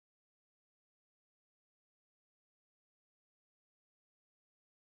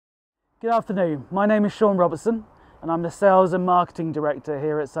Good afternoon, my name is Sean Robertson and I'm the Sales and Marketing Director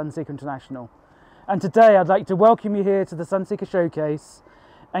here at Sunseeker International. And today I'd like to welcome you here to the Sunseeker Showcase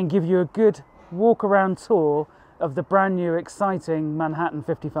and give you a good walk around tour of the brand new exciting Manhattan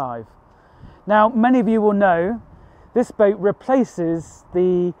 55. Now many of you will know this boat replaces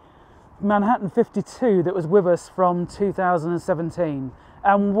the Manhattan 52 that was with us from 2017,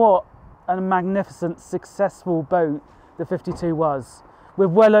 and what a magnificent successful boat the 52 was, with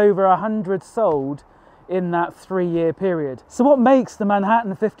well over 100 sold in that 3-year period. So what makes the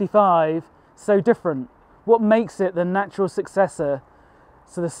Manhattan 55 so different? What makes it the natural successor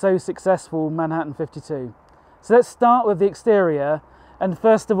to the so successful Manhattan 52? So let's start with the exterior and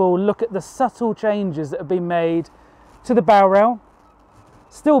first of all look at the subtle changes that have been made to the bow rail.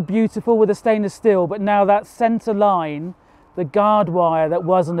 Still beautiful with the stainless steel, but now that centre line, the guard wire that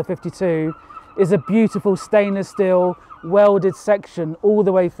was on the 52, is a beautiful stainless steel welded section all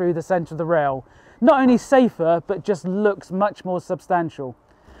the way through the centre of the rail. Not only safer, but just looks much more substantial.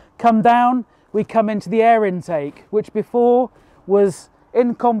 Come down, we come into the air intake, which before was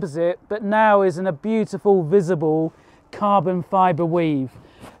in composite, but now is in a beautiful visible carbon fibre weave.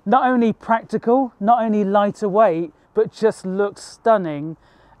 Not only practical, not only lighter weight, but just looks stunning,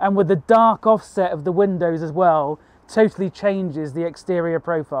 and with the dark offset of the windows as well, totally changes the exterior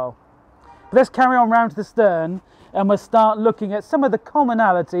profile. But let's carry on round to the stern and we'll start looking at some of the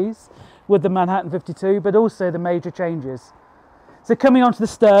commonalities with the Manhattan 52, but also the major changes. So coming onto the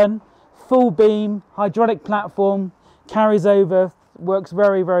stern, full beam, hydraulic platform, carries over, works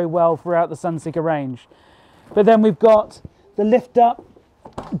very, very well throughout the Sunseeker range. But then we've got the lift up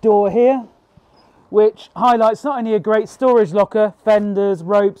door here, which highlights not only a great storage locker, fenders,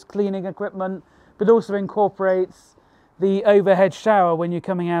 ropes, cleaning equipment, but also incorporates the overhead shower when you're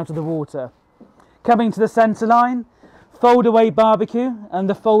coming out of the water. Coming to the centre line, fold away barbecue and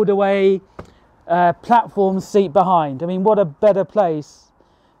the fold away platform seat behind. I mean, what a better place.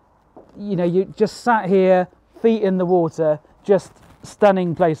 You know, you just sat here, feet in the water, just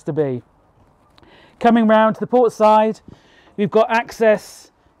stunning place to be. Coming round to the port side, we've got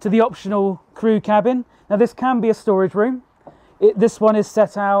access to the optional crew cabin. Now this can be a storage room. This one is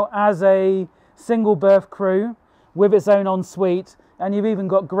set out as a single berth crew with its own ensuite, and you've even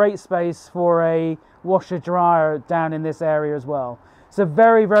got great space for a washer dryer down in this area as well. So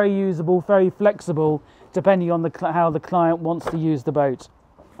very, very usable, very flexible, depending on how the client wants to use the boat.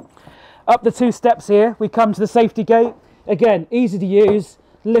 Up the 2 steps here, we come to the safety gate. Again, easy to use,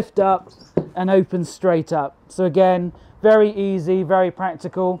 lift up and open straight up. So again, very easy, very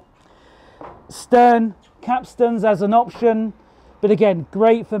practical. Stern capstans as an option, but again,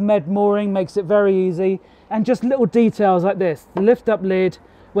 great for med mooring, makes it very easy. And just little details like this, the lift up lid,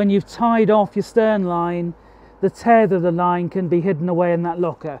 when you've tied off your stern line, the tether of the line can be hidden away in that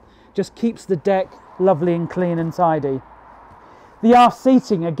locker. Just keeps the deck lovely and clean and tidy. The aft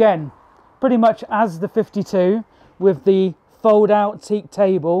seating, again, pretty much as the 52, with the fold out teak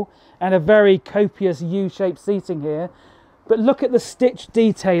table and a very copious U-shaped seating here. But look at the stitch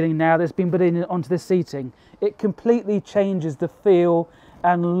detailing now that's been put in onto this seating. It completely changes the feel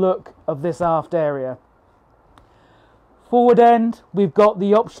and look of this aft area. Forward end, we've got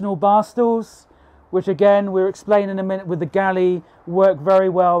the optional bar stools, which again, we'll explain in a minute with the galley, work very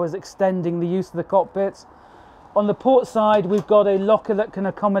well as extending the use of the cockpit. On the port side, we've got a locker that can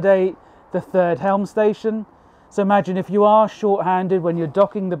accommodate the 3rd helm station. So imagine if you are short-handed when you're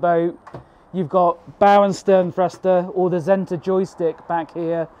docking the boat, you've got bow and stern thruster or the Zenta joystick back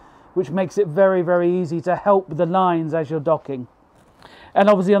here, which makes it very, very easy to help with the lines as you're docking. And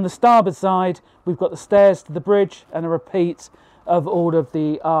obviously on the starboard side, we've got the stairs to the bridge and a repeat of all of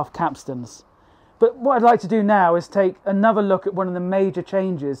the aft capstans. But what I'd like to do now is take another look at one of the major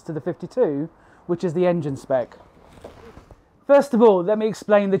changes to the 52, which is the engine spec. First of all, let me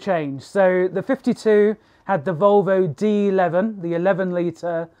explain the change. So the 52 had the Volvo D11, the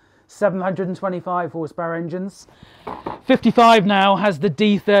 11-litre, 725 horsepower engines. 55 now has the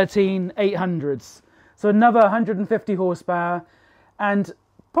D13 800s. So another 150 horsepower and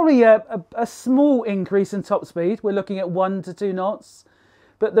probably a small increase in top speed. We're looking at 1 to 2 knots.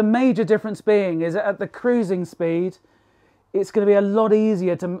 But the major difference being is that at the cruising speed, it's going to be a lot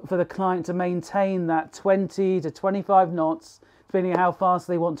easier for the client to maintain that 20 to 25 knots, depending on how fast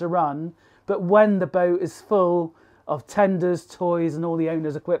they want to run. But when the boat is full of tenders, toys and all the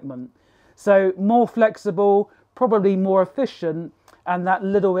owner's equipment. So more flexible, probably more efficient, and that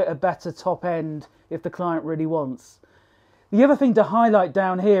little bit of better top end if the client really wants. The other thing to highlight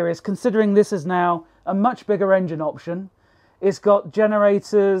down here is, considering this is now a much bigger engine option, it's got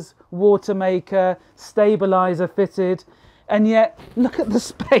generators, water maker, stabilizer fitted, And yet, look at the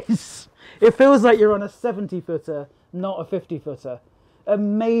space. It feels like you're on a 70-footer, not a 50-footer.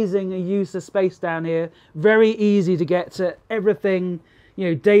 Amazing use of space down here. Very easy to get to everything, you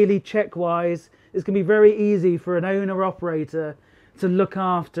know, daily check-wise. It's going to be very easy for an owner-operator to look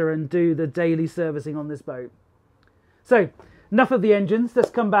after and do the daily servicing on this boat. So, enough of the engines. Let's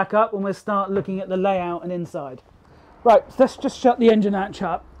come back up and we'll start looking at the layout and inside. Right, let's just shut the engine hatch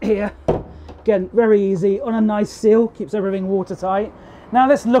up here. Again, very easy, on a nice seal, keeps everything watertight. Now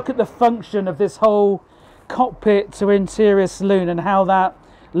let's look at the function of this whole cockpit to interior saloon and how that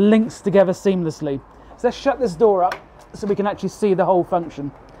links together seamlessly. So let's shut this door up so we can actually see the whole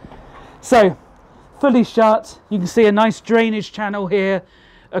function. So, fully shut, you can see a nice drainage channel here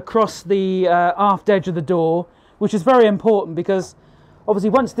across the aft edge of the door, which is very important because obviously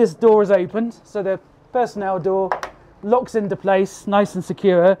once this door is opened, so the personnel door locks into place, nice and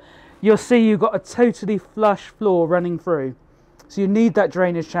secure, you'll see you've got a totally flush floor running through. So you need that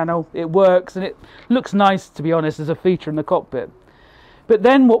drainage channel. It works and it looks nice, to be honest, as a feature in the cockpit. But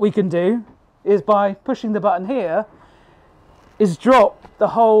then what we can do is, by pushing the button here, is drop the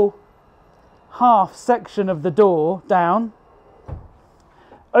whole half section of the door down,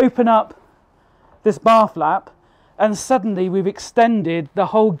 open up this bar flap, and suddenly we've extended the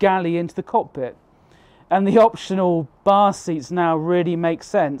whole galley into the cockpit. And the optional bar seats now really make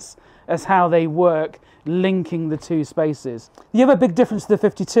sense as how they work, linking the two spaces. The other big difference to the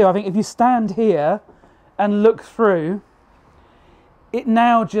 52, I think if you stand here and look through, it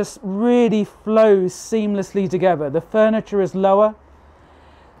now just really flows seamlessly together. The furniture is lower.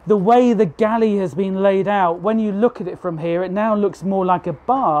 The way the galley has been laid out, when you look at it from here, it now looks more like a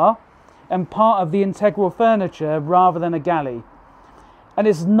bar and part of the integral furniture rather than a galley. And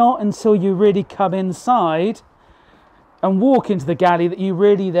it's not until you really come inside and walk into the galley that you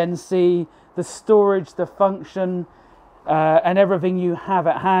really then see the storage, the function, and everything you have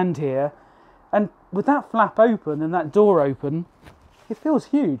at hand here. And with that flap open and that door open, it feels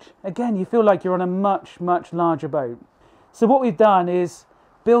huge. Again, you feel like you're on a much, much larger boat. So what we've done is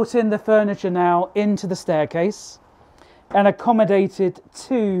built in the furniture now into the staircase and accommodated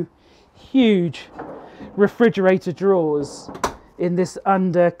two huge refrigerator drawers in this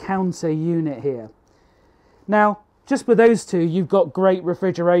under counter unit here. Now, just with those two, you've got great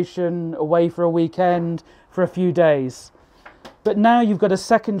refrigeration away for a weekend, for a few days. But now you've got a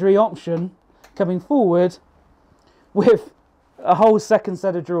secondary option coming forward with a whole second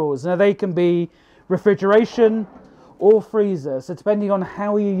set of drawers. Now they can be refrigeration or freezer. So depending on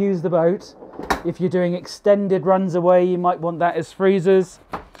how you use the boat, if you're doing extended runs away, you might want that as freezers,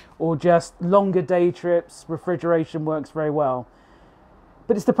 or just longer day trips, refrigeration works very well.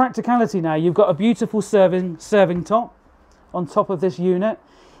 But it's the practicality now. You've got a beautiful serving top on top of this unit.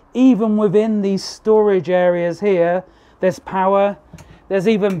 Even within these storage areas here, there's power. There's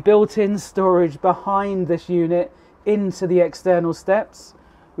even built-in storage behind this unit into the external steps,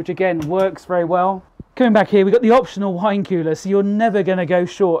 which again works very well. Coming back here, we've got the optional wine cooler, so you're never going to go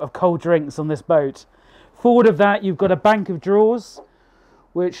short of cold drinks on this boat. Forward of that, you've got a bank of drawers,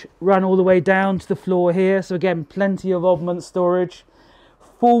 which run all the way down to the floor here. So again, plenty of oddment storage.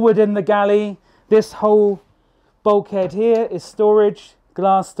 Forward in the galley, this whole bulkhead here is storage,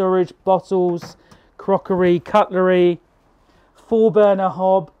 glass storage, bottles, crockery, cutlery, 4-burner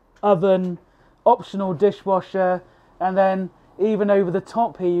hob, oven, optional dishwasher, and then even over the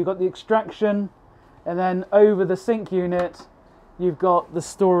top here you've got the extraction, and then over the sink unit you've got the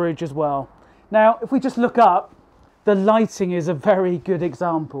storage as well. Now if we just look up, the lighting is a very good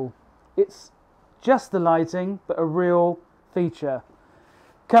example. It's just the lighting, but a real feature.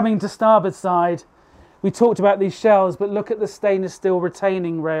 Coming to starboard side, we talked about these shells, but look at the stainless steel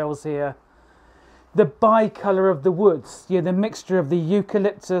retaining rails here. The bi-colour of the woods, the mixture of the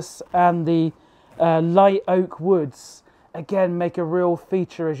eucalyptus and the light oak woods, again make a real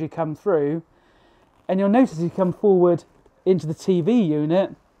feature as you come through. And you'll notice as you come forward into the TV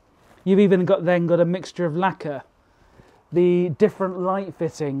unit, you've even got a mixture of lacquer. The different light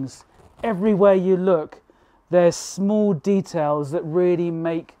fittings, everywhere you look, there's small details that really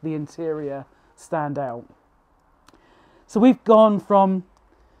make the interior stand out. So we've gone from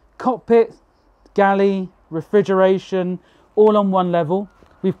cockpit, galley, refrigeration, all on one level.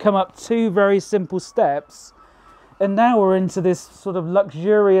 We've come up two very simple steps, and now we're into this sort of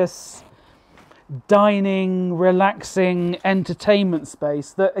luxurious dining, relaxing entertainment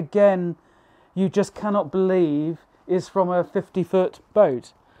space that again you just cannot believe is from a 50-foot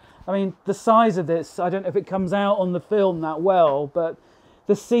boat. I mean, the size of this, I don't know if it comes out on the film that well, but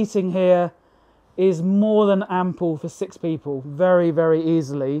the seating here is more than ample for 6 people, very, very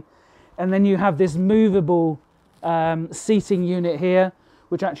easily. And then you have this movable seating unit here,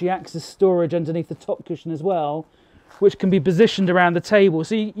 which actually acts as storage underneath the top cushion as well, which can be positioned around the table.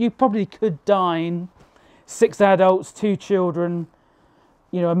 So you probably could dine 6 adults, 2 children,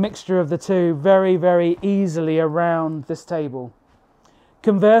 you know, a mixture of the two very, very easily around this table.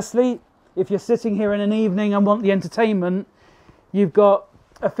 Conversely, if you're sitting here in an evening and want the entertainment, you've got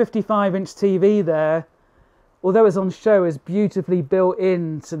a 55-inch TV there. Although it's on show, is beautifully built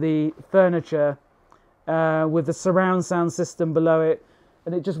into the furniture with the surround sound system below it,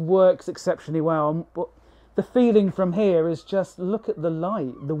 and it just works exceptionally well. But the feeling from here is just, look at the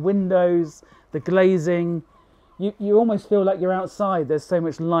light, the windows, the glazing. You almost feel like you're outside. There's so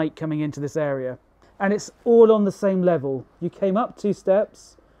much light coming into this area. And it's all on the same level. You came up 2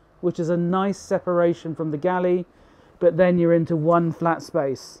 steps, which is a nice separation from the galley, but then you're into one flat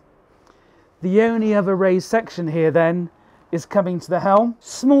space. The only other raised section here then is coming to the helm.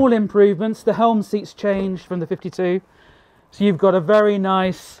 Small improvements. The helm seats changed from the 52. So you've got a very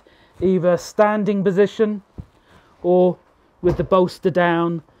nice either standing position or with the bolster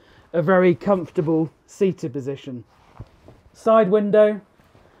down, a very comfortable seated position. Side window,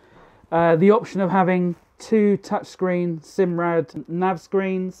 the option of having 2 touchscreen Simrad nav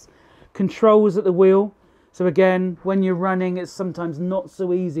screens, controls at the wheel. So again, when you're running, it's sometimes not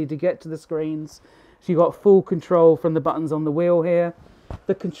so easy to get to the screens. So you've got full control from the buttons on the wheel here.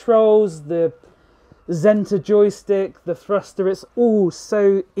 The controls, the Zenta joystick, the thruster, it's all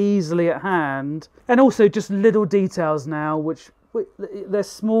so easily at hand. And also just little details now, which they're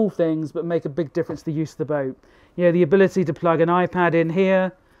small things, but make a big difference to the use of the boat. You know, the ability to plug an iPad in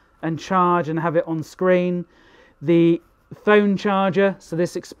here and charge and have it on screen. The phone charger, so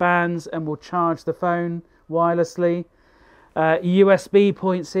this expands and will charge the phone wirelessly. USB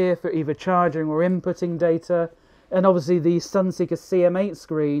points here for either charging or inputting data. And obviously the Sunseeker CM8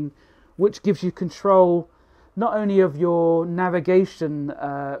 screen, which gives you control not only of your navigation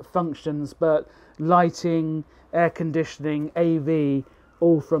functions, but lighting, air conditioning, AV,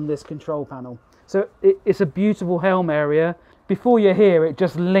 all from this control panel. So it's a beautiful helm area. Before you're here, it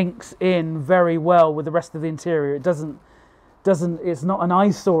just links in very well with the rest of the interior. It's not an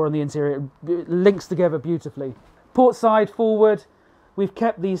eyesore on the interior. It links together beautifully. Port side forward, we've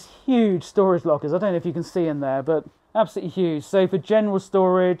kept these huge storage lockers. I don't know if you can see in there, but absolutely huge. So for general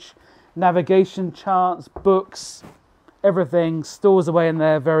storage, navigation charts, books, everything stores away in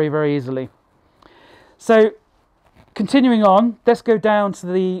there very, very easily. So continuing on, let's go down to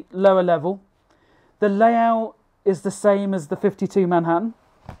the lower level. The layout is the same as the 52 Manhattan.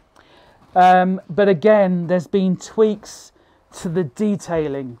 But again, there's been tweaks to the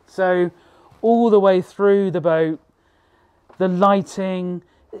detailing. So all the way through the boat, the lighting.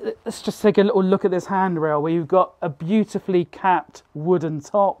 Let's just take a little look at this handrail where you've got a beautifully capped wooden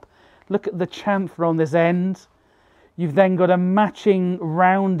top. Look at the chamfer on this end. You've then got a matching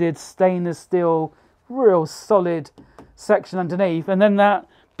rounded stainless steel, real solid section underneath. And then that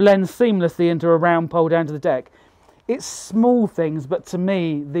blends seamlessly into a round pole down to the deck. It's small things, but to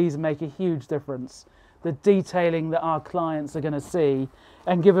me, these make a huge difference. The detailing that our clients are going to see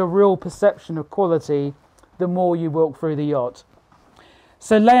and give a real perception of quality the more you walk through the yacht.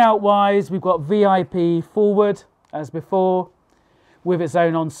 So layout wise, we've got VIP forward as before with its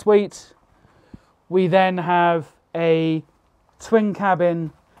own ensuite. We then have a twin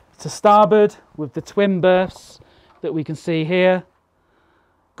cabin to starboard with the twin berths that we can see here.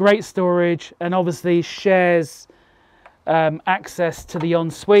 Great storage, and obviously shares access to the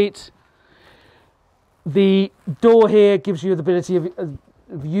ensuite. The door here gives you the ability of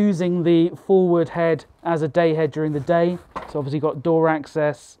using the forward head as a day head during the day. So obviously you've got door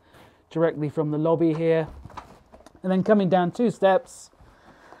access directly from the lobby here. And then coming down 2 steps,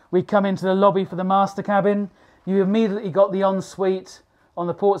 we come into the lobby for the master cabin. You immediately got the ensuite on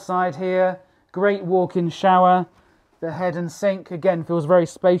the port side here. Great walk-in shower. The head and sink, again, feels very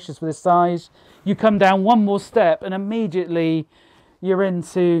spacious for this size. You come down 1 more step and immediately you're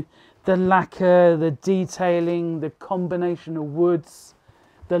into the lacquer, the detailing, the combination of woods,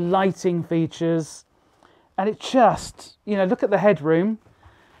 the lighting features. And it just, you know, look at the headroom,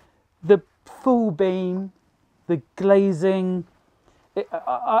 the full beam, the glazing.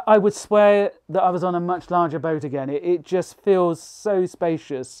 I would swear that I was on a much larger boat again. It just feels so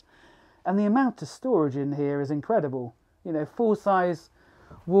spacious. And the amount of storage in here is incredible. You know, full-size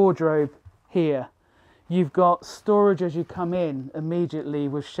wardrobe here. You've got storage as you come in immediately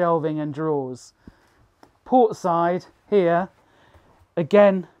with shelving and drawers. Port side here,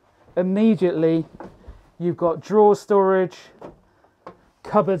 again, immediately you've got drawer storage,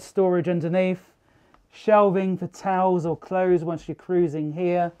 cupboard storage underneath, shelving for towels or clothes once you're cruising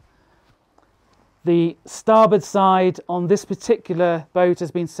here. The starboard side on this particular boat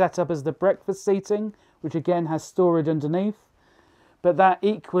has been set up as the breakfast seating, which again has storage underneath. But that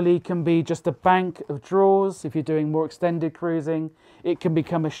equally can be just a bank of drawers. If you're doing more extended cruising, it can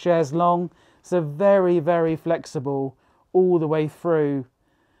become a chaise longue. So very, very flexible all the way through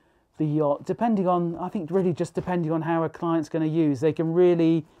the yacht, depending on, I think really just depending on how a client's going to use. They can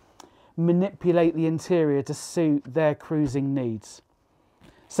really manipulate the interior to suit their cruising needs.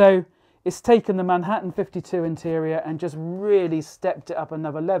 So it's taken the Manhattan 52 interior and just really stepped it up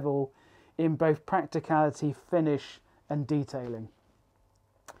another level in both practicality, finish and detailing.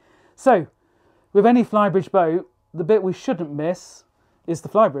 So with any flybridge boat, the bit we shouldn't miss is the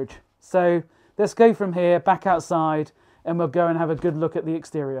flybridge. So let's go from here back outside and we'll go and have a good look at the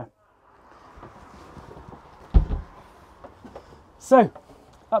exterior. So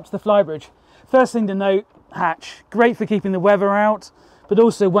up to the flybridge. First thing to note, hatch. Great for keeping the weather out, but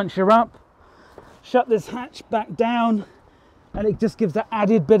also once you're up, shut this hatch back down and it just gives that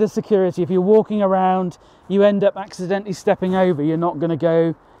added bit of security. If you're walking around, you end up accidentally stepping over, you're not going to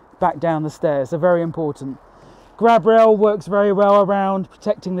go back down the stairs. So very important. Grab rail works very well around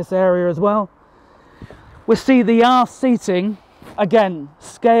protecting this area as well. We'll see the aft seating, again,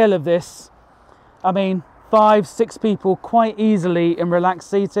 scale of this, I mean 5-6 people quite easily in relaxed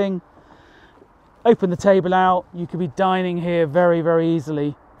seating. Open the table out, you could be dining here very, very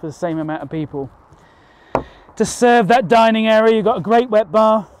easily for the same amount of people. To serve that dining area, you've got a great wet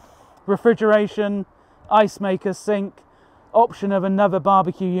bar, refrigeration, ice maker, sink, option of another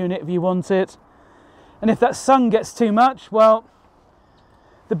barbecue unit if you want it. And if that sun gets too much, well,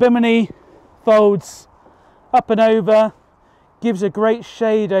 the bimini folds up and over, gives a great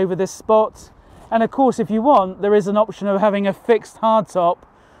shade over this spot. And of course, if you want, there is an option of having a fixed hardtop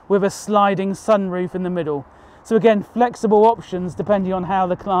with a sliding sunroof in the middle. So again, flexible options depending on how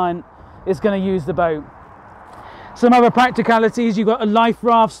the client is going to use the boat. Some other practicalities, you've got a life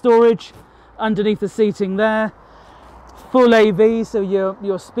raft storage underneath the seating there. Full AV, so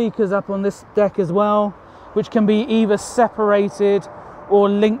your speakers up on this deck as well, which can be either separated or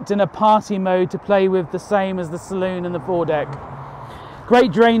linked in a party mode to play with the same as the saloon and the foredeck.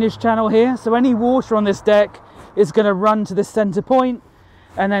 Great drainage channel here, so any water on this deck is going to run to the center point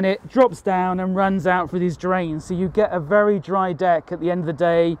and then it drops down and runs out through these drains. So you get a very dry deck at the end of the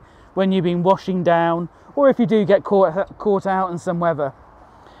day when you've been washing down, or if you do get caught out in some weather.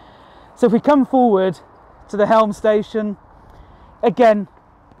 So if we come forward to the helm station, again,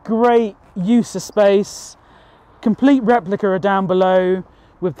 great use of space. Complete replica are down below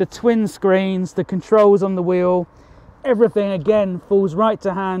with the twin screens, the controls on the wheel. Everything again falls right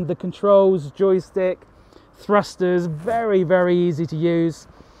to hand. The controls, joystick, thrusters, very, very easy to use.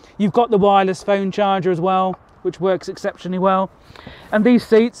 You've got the wireless phone charger as well, which works exceptionally well. And these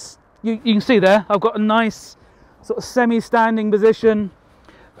seats, you can see there, I've got a nice sort of semi-standing position.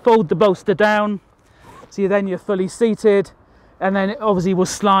 Fold the bolster down, so then you're fully seated, and then it obviously will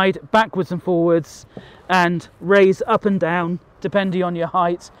slide backwards and forwards and raise up and down depending on your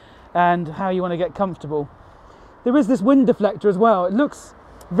height and how you want to get comfortable. There is this wind deflector as well. It looks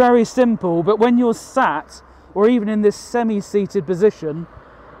very simple, but when you're sat or even in this semi-seated position,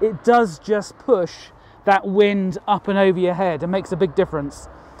 it does just push that wind up and over your head and makes a big difference.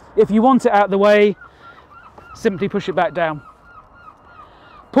 If you want it out of the way, simply push it back down.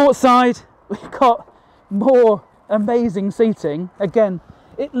 Port side, we've got more amazing seating. Again,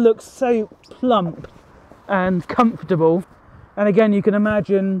 it looks so plump and comfortable. And again, you can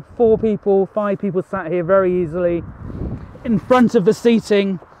imagine 4 people, 5 people sat here very easily. In front of the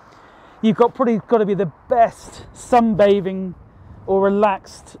seating, you've got probably got to be the best sunbathing or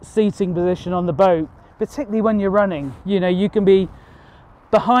relaxed seating position on the boat, particularly when you're running. You know, you can be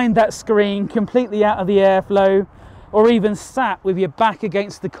behind that screen, completely out of the airflow, or even sat with your back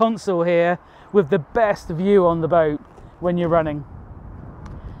against the console here with the best view on the boat when you're running.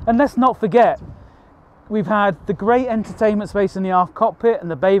 And let's not forget, we've had the great entertainment space in the aft cockpit and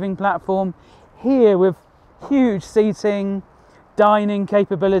the bathing platform here with huge seating, dining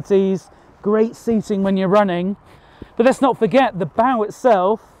capabilities, great seating when you're running. But let's not forget the bow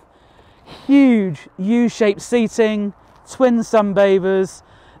itself, huge U-shaped seating, twin sunbathers,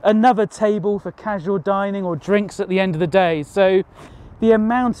 another table for casual dining or drinks at the end of the day. So the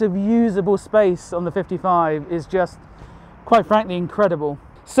amount of usable space on the 55 is just, quite frankly, incredible.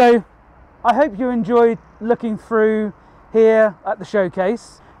 So I hope you enjoyed looking through here at the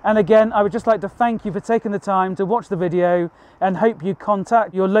showcase. And again, I would just like to thank you for taking the time to watch the video and hope you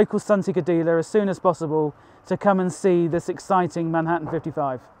contact your local Sunseeker dealer as soon as possible to come and see this exciting Manhattan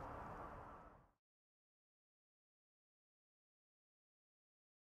 55.